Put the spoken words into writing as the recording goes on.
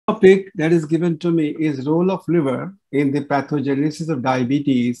topic that is given to me is role of liver in the pathogenesis of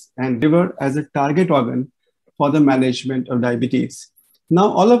diabetes and liver as a target organ for the management of diabetes. Now,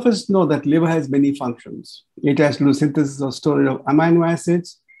 all of us know that liver has many functions. It has to do synthesis or storage of amino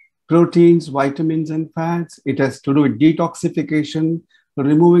acids, proteins, vitamins, and fats. It has to do with detoxification,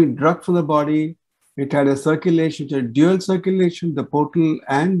 removing drug from the body. It had a circulation, a dual circulation, the portal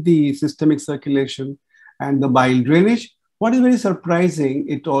and the systemic circulation, and the bile drainage. What is very surprising,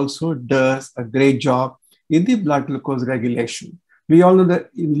 it also does a great job in the blood glucose regulation. We all know that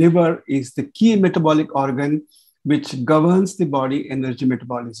liver is the key metabolic organ which governs the body energy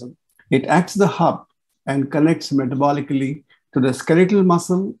metabolism. It acts the hub and connects metabolically to the skeletal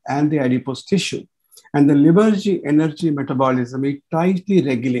muscle and the adipose tissue. And the liver energy metabolism is tightly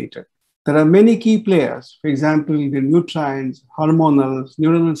regulated. There are many key players, for example, the nutrients, hormonals,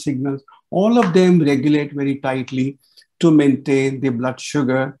 neuronal signals, all of them regulate very tightly to maintain the blood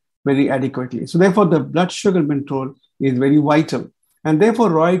sugar very adequately. So therefore, the blood sugar control is very vital. And therefore,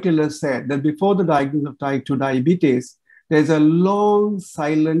 Roy Taylor said that before the diagnosis of type 2 diabetes, there's a long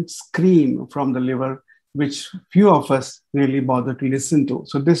silent scream from the liver, which few of us really bother to listen to.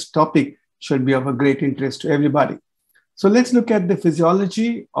 So this topic should be of a great interest to everybody. So let's look at the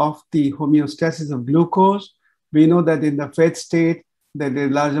physiology of the homeostasis of glucose. We know that in the fed state, that there's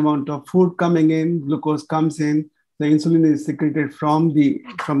a large amount of food coming in, glucose comes in, the insulin is secreted from the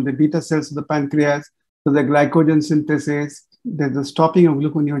beta cells of the pancreas, so the glycogen synthesis, there's a stopping of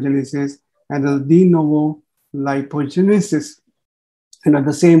gluconeogenesis, and the de novo lipogenesis. And at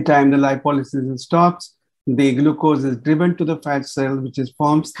the same time, the lipolysis stops, the glucose is driven to the fat cell, which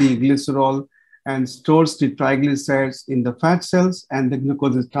forms the glycerol and stores the triglycerides in the fat cells, and the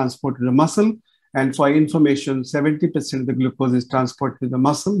glucose is transported to the muscle. And for information, 70% of the glucose is transported to the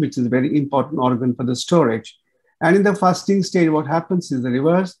muscle, which is a very important organ for the storage. And in the fasting state, what happens is the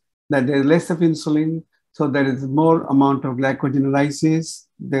reverse, that there's less of insulin, so there is more amount of glycogenolysis,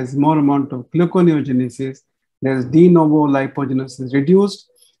 there's more amount of gluconeogenesis, there's de novo lipogenesis reduced,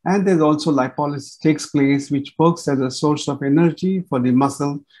 and there's also lipolysis takes place, which works as a source of energy for the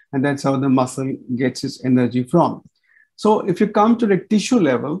muscle, and that's how the muscle gets its energy from. So if you come to the tissue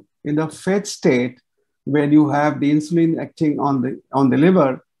level, in the fed state, where you have the insulin acting on the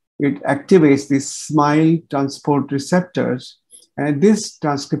liver, it activates the SMILE transport receptors, and this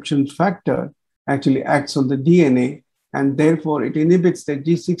transcription factor actually acts on the DNA, and therefore it inhibits the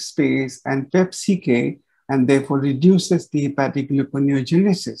G6 space and PEP-CK, and therefore reduces the hepatic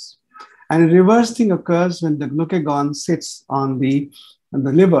gluconeogenesis. And a reverse thing occurs when the glucagon sits on the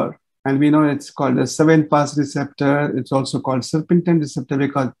liver, and we know it's called a 7-pass receptor. It's also called serpentine receptor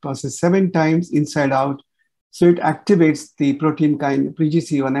because it passes 7 times inside out. So it activates the protein kind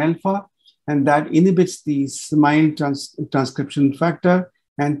PGC1 alpha, and that inhibits the SMILE transcription factor,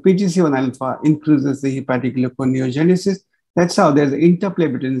 and PGC1 alpha increases the hepatic gluconeogenesis. That's how there's an interplay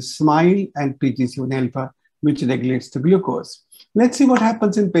between SMILE and PGC1 alpha, which regulates the glucose. Let's see what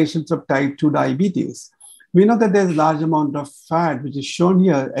happens in patients of type 2 diabetes. We know that there's a large amount of fat, which is shown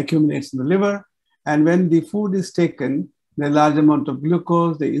here, accumulates in the liver. And when the food is taken, there's a large amount of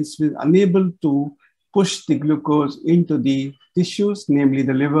glucose, the insulin is unable to push the glucose into the tissues, namely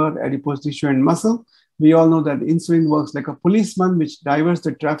the liver, adipose tissue, and muscle. We all know that insulin works like a policeman, which diverts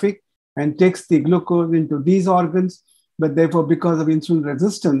the traffic and takes the glucose into these organs. But therefore, because of insulin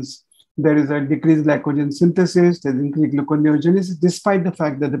resistance, there is a decreased glycogen synthesis, there's increased gluconeogenesis, despite the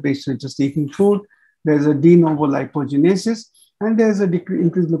fact that the patient is just eating food. There's a de novo lipogenesis, and there's a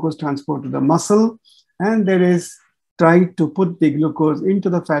increased glucose transport to the muscle, and there is tried to put the glucose into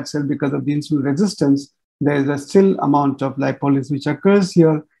the fat cell because of the insulin resistance. There is a still amount of lipolysis which occurs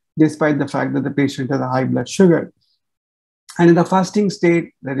here, despite the fact that the patient has a high blood sugar. And in the fasting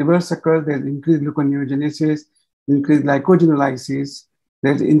state, the reverse occurs. There's increased gluconeogenesis, increased glycogenolysis,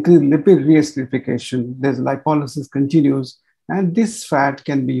 there's increased lipid reacidification, there's lipolysis continues, and this fat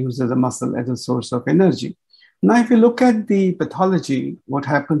can be used as a muscle as a source of energy. Now, if you look at the pathology, what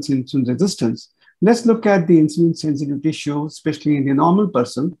happens in insulin resistance, let's look at the insulin sensitive tissue, especially in the normal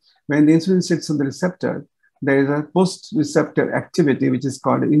person. When the insulin sits on the receptor, there is a post-receptor activity, which is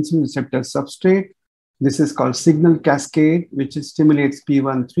called insulin receptor substrate. This is called signal cascade, which stimulates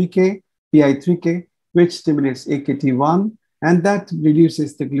PI3K, which stimulates AKT1, and that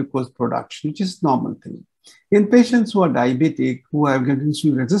reduces the glucose production, which is normal thing. In patients who are diabetic, who have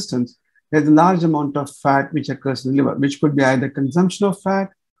insulin resistance, there's a large amount of fat which occurs in the liver, which could be either consumption of fat,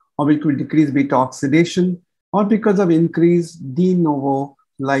 or which could decrease beta oxidation, or because of increased de novo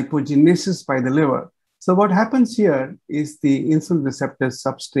lipogenesis by the liver. So what happens here is the insulin receptor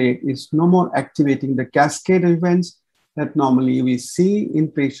substrate is no more activating the cascade events, that normally we see in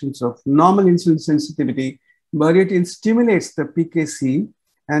patients of normal insulin sensitivity, but it stimulates the PKC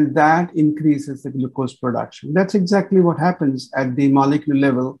and that increases the glucose production. That's exactly what happens at the molecular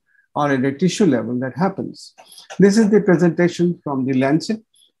level or at a tissue level that happens. This is the presentation from the Lancet,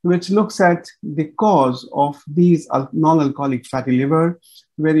 which looks at the cause of these non-alcoholic fatty liver,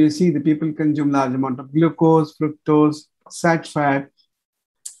 where you see the people consume large amount of glucose, fructose, sat fat,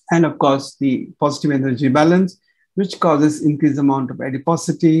 and of course the positive energy balance, which causes increased amount of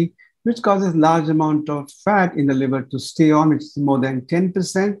adiposity, which causes large amount of fat in the liver to stay on, which is more than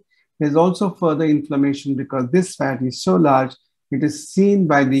 10%. There's also further inflammation because this fat is so large, it is seen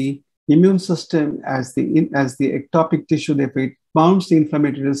by the immune system as the ectopic tissue. Therefore, it mounts the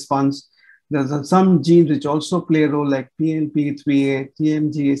inflammatory response. There's some genes which also play a role like PNP3A,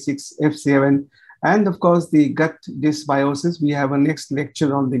 TMGA6, F7, and of course the gut dysbiosis. We have a next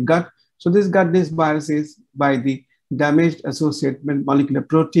lecture on the gut. So this gut dysbiosis by the damaged associated molecular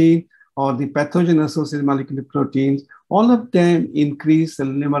protein or the pathogen associated molecular proteins, all of them increase the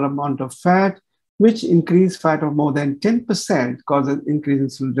liver amount of fat, which increase fat of more than 10% causes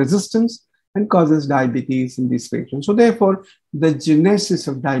increase in resistance and causes diabetes in these patients. So therefore, the genesis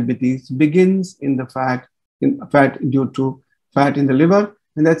of diabetes begins in the fat due to fat in the liver,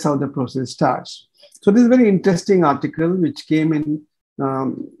 and that's how the process starts. So this is a very interesting article which came in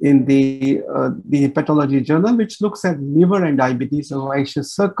the Hepatology Journal, which looks at liver and diabetes, a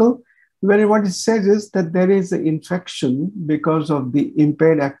vicious circle, where what it says is that there is an infection because of the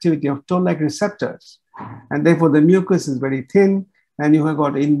impaired activity of toll-like receptors. And therefore, the mucus is very thin, and you have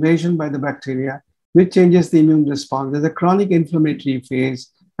got invasion by the bacteria, which changes the immune response. There's a chronic inflammatory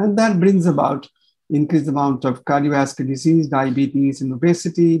phase, and that brings about increased amount of cardiovascular disease, diabetes, and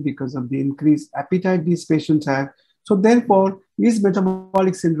obesity because of the increased appetite these patients have. So therefore, is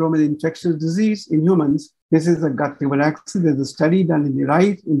metabolic syndrome an infectious disease in humans? This is a gut-liver axis. There's a study done in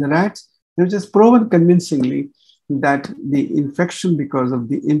the rats, which has proven convincingly that the infection because of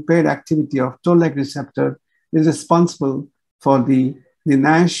the impaired activity of toll-like receptor is responsible for the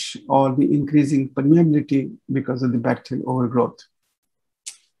NASH or the increasing permeability because of the bacterial overgrowth.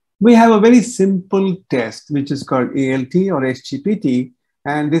 We have a very simple test, which is called ALT or SGPT.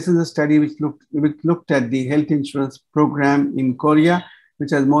 And this is a study which looked at the health insurance program in Korea,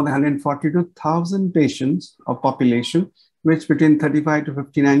 which has more than 142,000 patients of population, which between 35 to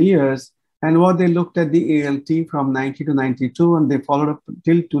 59 years. And what they looked at the ALT from 90 to 92, and they followed up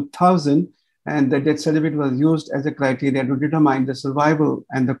till 2000. And the death certificate was used as a criteria to determine the survival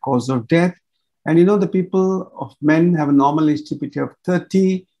and the cause of death. And you know, the people of men have a normal HTPT of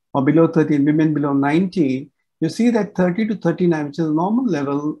 30 or below 30, and women below 90. You see that 30 to 39, which is a normal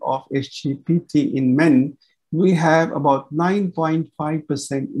level of SGPT in men, we have about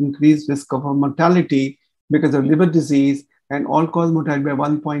 9.5% increased risk of mortality because of liver disease and all-cause mortality by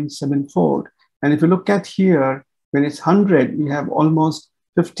 1.7-fold. And if you look at here, when it's 100, we have almost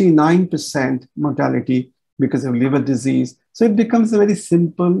 59% mortality because of liver disease. So it becomes a very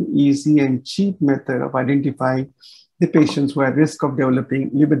simple, easy, and cheap method of identifying the patients who are at risk of developing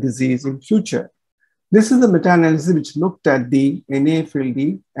liver disease in future. This is the meta-analysis which looked at the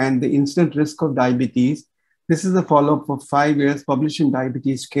NAFLD and the incident risk of diabetes. This is a follow-up for 5 years published in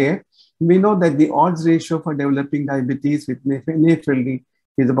Diabetes Care. We know that the odds ratio for developing diabetes with NAFLD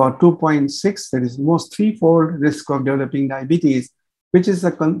is about 2.6. That is almost threefold risk of developing diabetes, which is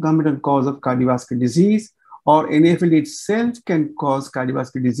a concomitant cause of cardiovascular disease, or NAFLD itself can cause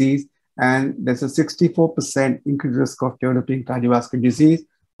cardiovascular disease, and there's a 64% increased risk of developing cardiovascular disease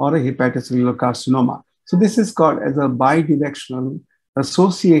or a hepatocellular carcinoma. So this is called as a bidirectional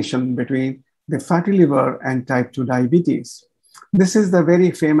association between the fatty liver and type 2 diabetes. This is the very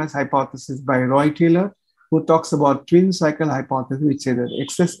famous hypothesis by Roy Taylor, who talks about twin cycle hypothesis, which says that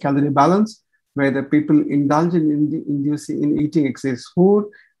excess calorie balance, where the people indulge in eating excess food,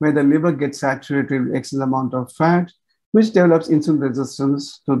 where the liver gets saturated with excess amount of fat, which develops insulin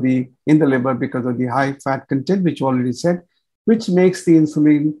resistance in the liver because of the high fat content, which already said, which makes the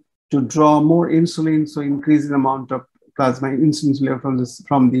insulin to draw more insulin, so increase the amount of plasma insulin level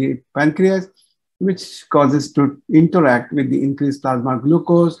from the pancreas, which causes to interact with the increased plasma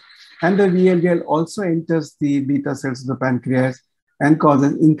glucose. And the VLDL also enters the beta cells of the pancreas and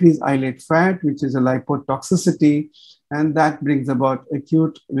causes increased islet fat, which is a lipotoxicity. And that brings about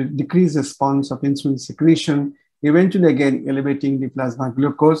acute decreased response of insulin secretion, eventually again elevating the plasma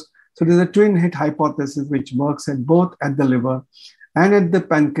glucose. So there's a twin hit hypothesis which works at both at the liver and at the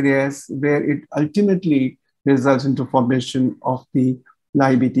pancreas, where it ultimately results into formation of the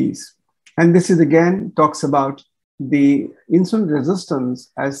diabetes. And this is again talks about the insulin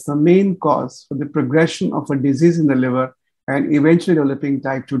resistance as the main cause for the progression of a disease in the liver and eventually developing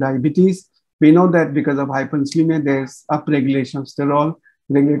type 2 diabetes. We know that because of hyperinsulinemia, there's upregulation of sterol,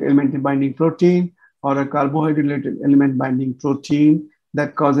 regulate element binding protein, or a carbohydrate element binding protein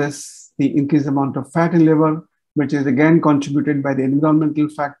that causes the increased amount of fat in liver, which is again contributed by the environmental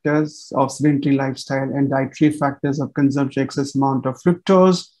factors of sedentary lifestyle and dietary factors of consumption excess amount of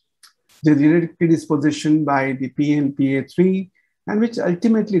fructose, the genetic predisposition by the PNPA3, and which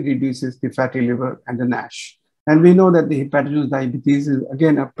ultimately reduces the fatty liver and the NASH. And we know that the hepatogenous diabetes is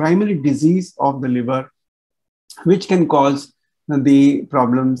again a primary disease of the liver, which can cause the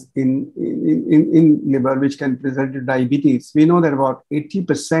problems in liver, which can result in diabetes. We know that about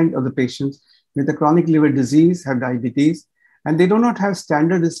 80% of the patients with a chronic liver disease have diabetes, and they do not have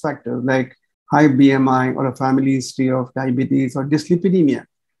standard risk factors like high BMI or a family history of diabetes or dyslipidemia.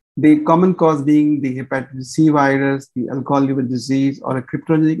 The common cause being the hepatitis C virus, the alcohol liver disease, or a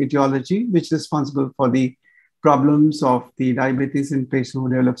cryptogenic etiology, which is responsible for the problems of the diabetes in patients who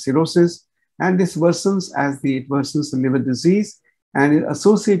develop cirrhosis. And this worsens as it worsens the liver disease and is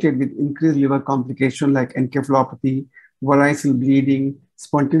associated with increased liver complications like encephalopathy, variceal bleeding,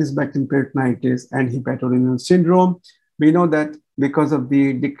 spontaneous bacterial peritonitis, and hepatorenal syndrome. We know that because of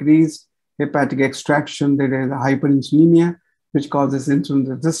the decreased hepatic extraction, there is a hyperinsulinemia, which causes insulin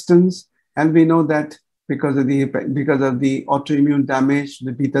resistance. And we know that because of the autoimmune damage to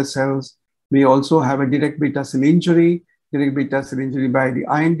the beta cells, we also have a direct beta cell injury by the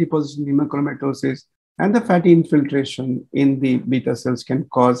iron deposition in hemochromatosis, and the fatty infiltration in the beta cells can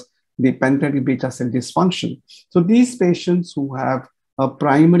cause the pancreatic beta cell dysfunction. So these patients who have a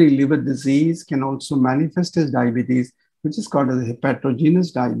primary liver disease can also manifest as diabetes, which is called as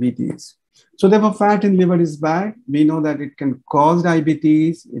hepatogenous diabetes. So therefore, fat in liver is bad. We know that it can cause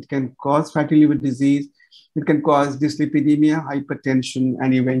diabetes, it can cause fatty liver disease, it can cause dyslipidemia, hypertension,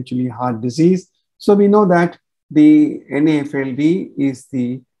 and eventually heart disease. So we know that the NAFLD is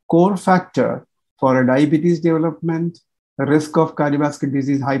the core factor for a diabetes development, the risk of cardiovascular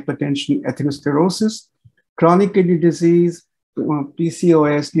disease, hypertension, atherosclerosis, chronic kidney disease,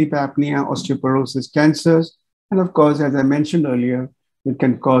 PCOS, sleep apnea, osteoporosis, cancers, and of course, as I mentioned earlier, it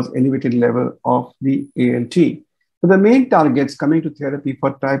can cause elevated level of the ALT. So the main targets coming to therapy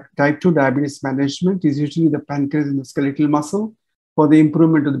for type 2 diabetes management is usually the pancreas and the skeletal muscle for the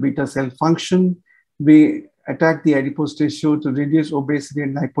improvement of the beta cell function. We attack the adipose tissue to reduce obesity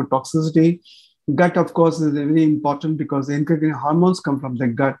and lipotoxicity. Gut, of course, is very important because the incretin hormones come from the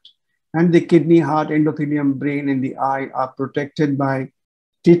gut, and the kidney, heart, endothelium, brain, and the eye are protected by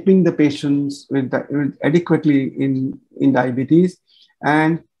treating the patients with adequately in diabetes.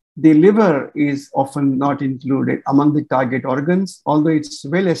 And the liver is often not included among the target organs, although it's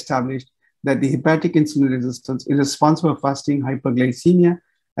well established that the hepatic insulin resistance is responsible for fasting hyperglycemia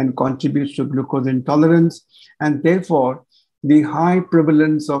and contributes to glucose intolerance. And therefore, the high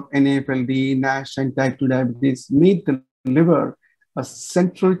prevalence of NAFLD, NASH, and type 2 diabetes made the liver a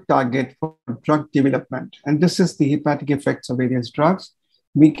central target for drug development. And this is the hepatic effects of various drugs.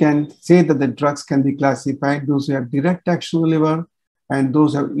 We can say that the drugs can be classified, those who have direct action on the liver, and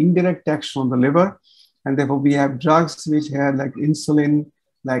those have indirect action on the liver. And therefore, we have drugs which have like insulin,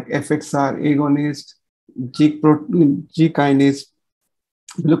 like FXR agonist, G kinase,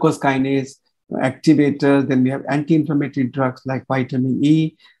 glucose kinase, activators. Then we have anti-inflammatory drugs like vitamin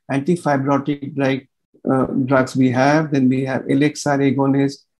E, anti-fibrotic drugs we have. Then we have LXR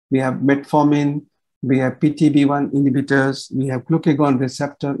agonist, we have metformin, we have PTB1 inhibitors, we have glucagon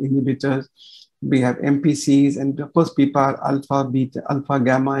receptor inhibitors, we have MPCs, and of course, PPAR, alpha, beta, alpha,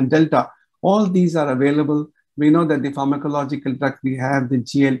 gamma, and delta. All these are available. We know that the pharmacological drug we have, the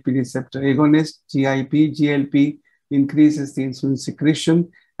GLP receptor agonist, GIP, GLP increases the insulin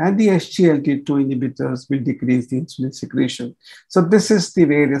secretion, and the SGLT2 inhibitors will decrease the insulin secretion. So this is the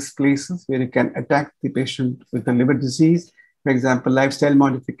various places where you can attack the patient with the liver disease. For example, lifestyle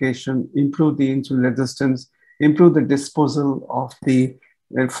modification, improve the insulin resistance, improve the disposal of the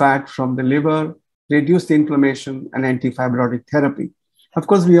fat from the liver, reduce the inflammation, and antifibrotic therapy. Of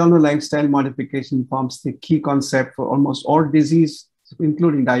course, we all know lifestyle modification forms the key concept for almost all disease,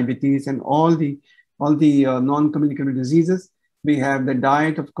 including diabetes and all the non-communicable diseases. We have the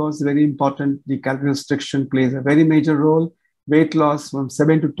diet, of course, very important. The calorie restriction plays a very major role. Weight loss from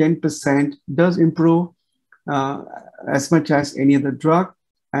 7 to 10% does improve as much as any other drug.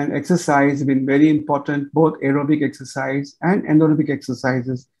 And exercise has been very important. Both aerobic exercise and anaerobic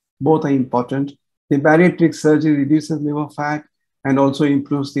exercises, both are important. The bariatric surgery reduces liver fat and also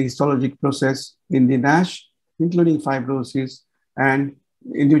improves the histologic process in the NASH, including fibrosis. And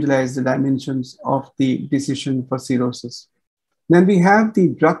individualize the dimensions of the decision for cirrhosis. Then we have the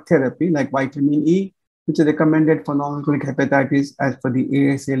drug therapy like vitamin E, which is recommended for non-alcoholic hepatitis as per the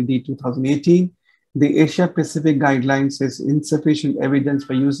AASLD 2018. The Asia Pacific guidelines says insufficient evidence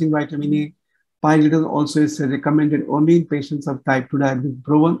for using vitamin E. Pioglitazone also is recommended only in patients of type 2 diabetes,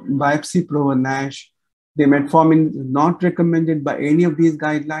 biopsy-proven NASH. The metformin is not recommended by any of these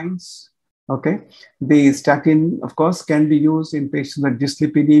guidelines. Okay, the statin, of course, can be used in patients with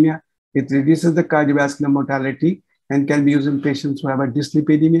dyslipidemia. It reduces the cardiovascular mortality and can be used in patients who have a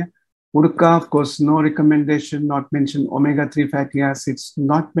dyslipidemia. Urca, of course, no recommendation, not mentioned. Omega-3 fatty acids,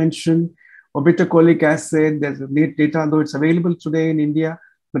 not mentioned. Obeticholic acid, there's data, though it's available today in India,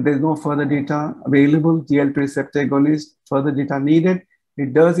 but there's no further data available. GLP receptor agonist, further data needed.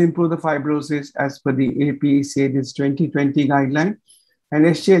 It does improve the fibrosis as per the APECA, this 2020 guideline. And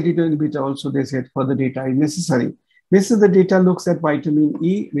SGLT2 inhibitor also, they said further data is necessary. This is the data looks at vitamin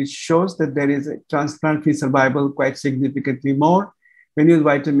E, which shows that there is a transplant-free survival quite significantly more when you use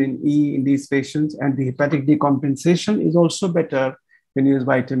vitamin E in these patients, and the hepatic decompensation is also better when you use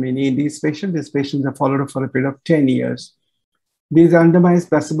vitamin E in these patients. These patients are followed up for a period of 10 years. These randomized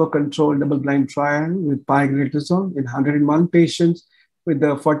placebo-controlled double-blind trial with pioglitazone in 101 patients with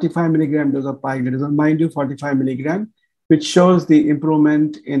the 45 milligram dose of pioglitazone, mind you, 45 milligram, which shows the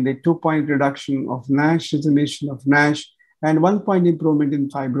improvement in the 2-point reduction of NASH, resolution of NASH, and 1-point improvement in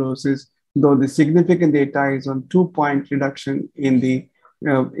fibrosis, though the significant data is on 2-point reduction in the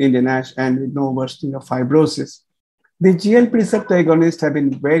NASH and with no worsening of fibrosis. The GLP receptor agonists have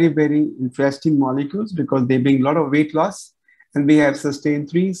been very, very interesting molecules because they bring a lot of weight loss. And we have SUSTAIN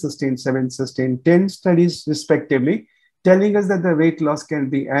 3, SUSTAIN 7, SUSTAIN 10 studies respectively, telling us that the weight loss can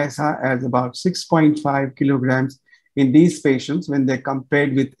be as high as about 6.5 kilograms in these patients when they're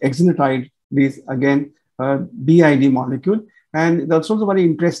compared with exenatide, these again, BID molecule. And that's also very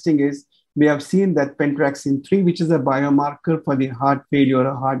interesting is we have seen that pentraxin 3, which is a biomarker for the heart failure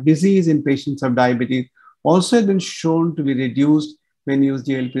or heart disease in patients of diabetes, also has been shown to be reduced when used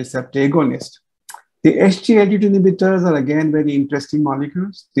GLP receptor agonist. The SGLT2 inhibitors are again very interesting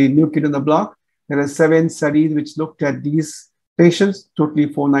molecules. The new kid on the block, there are 7 studies which looked at these patients,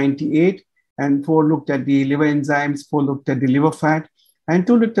 totally 498, and 4 looked at the liver enzymes, 4 looked at the liver fat, and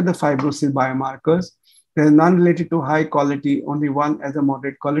 2 looked at the fibrosis biomarkers. There is none related to high quality, only 1 as a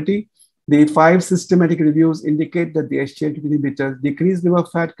moderate quality. The 5 systematic reviews indicate that the SGLT2 inhibitors decrease liver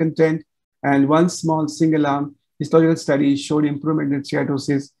fat content, and 1 small single-arm histological study showed improvement in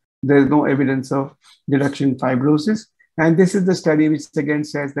steatosis. There is no evidence of reduction in fibrosis. And this is the study which again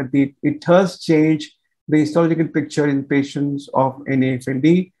says that it does change the histological picture in patients of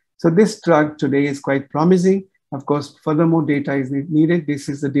NAFLD. So this drug today is quite promising. Of course, furthermore data is needed. This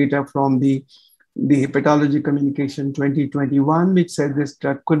is the data from the Hepatology Communication 2021, which said this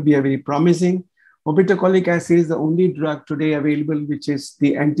drug could be a very promising. Obeticholic acid is the only drug today available, which is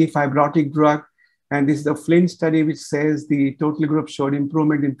the antifibrotic drug. And this is the Flint study, which says the total group showed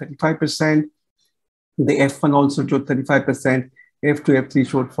improvement in 35%. The F1 also showed 35%. F2, F3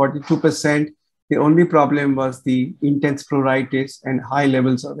 showed 42%. The only problem was the intense pruritus and high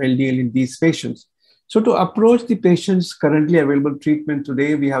levels of LDL in these patients. So to approach the patients currently available treatment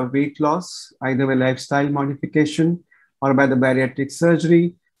today, we have weight loss, either by lifestyle modification or by the bariatric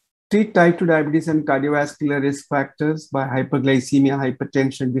surgery. Treat type 2 diabetes and cardiovascular risk factors by hyperglycemia,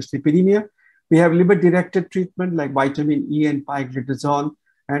 hypertension, dyslipidemia. We have liver-directed treatment like vitamin E and pioglitazone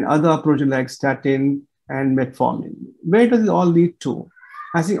and other approaches like statin and metformin. Where does it all lead to?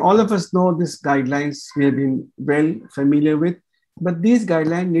 I think all of us know these guidelines we have been well familiar with, but these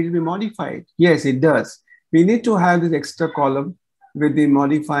guidelines need to be modified. Yes, it does. We need to have this extra column with the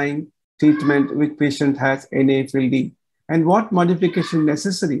modifying treatment which patient has NAFLD. And what modification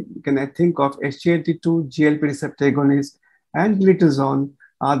necessary? Can I think of SGLT2, GLP receptor agonist, and glitazone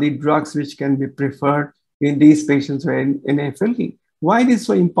are the drugs which can be preferred in these patients who are in NAFLD. Why it is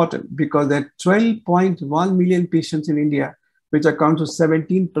so important? Because there are 12.1 million patients in India, which account to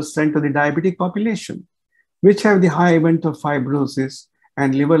 17% of the diabetic population, which have the high event of fibrosis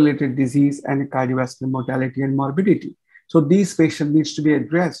and liver-related disease and cardiovascular mortality and morbidity. So these patients needs to be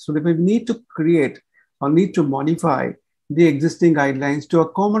addressed. So that we need to create or need to modify the existing guidelines to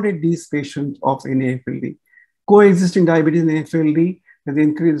accommodate these patients of NAFLD. Coexisting diabetes and NAFLD has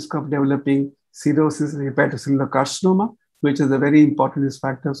increased risk of developing cirrhosis and hepatocellular carcinoma, which is a very important risk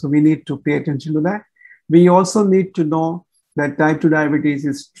factor. So we need to pay attention to that. We also need to know that type 2 diabetes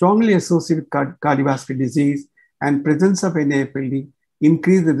is strongly associated with cardiovascular disease, and presence of NAFLD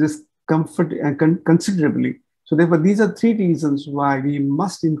increase the risk considerably. So therefore, these are 3 reasons why we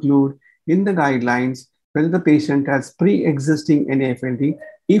must include in the guidelines whether the patient has pre-existing NAFLD.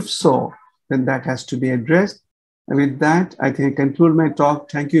 If so, then that has to be addressed. And with that, I think I conclude my talk.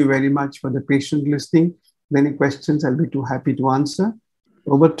 Thank you very much for the patient listening. Any questions, I'll be too happy to answer.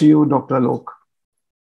 Over to you, Dr. Alok.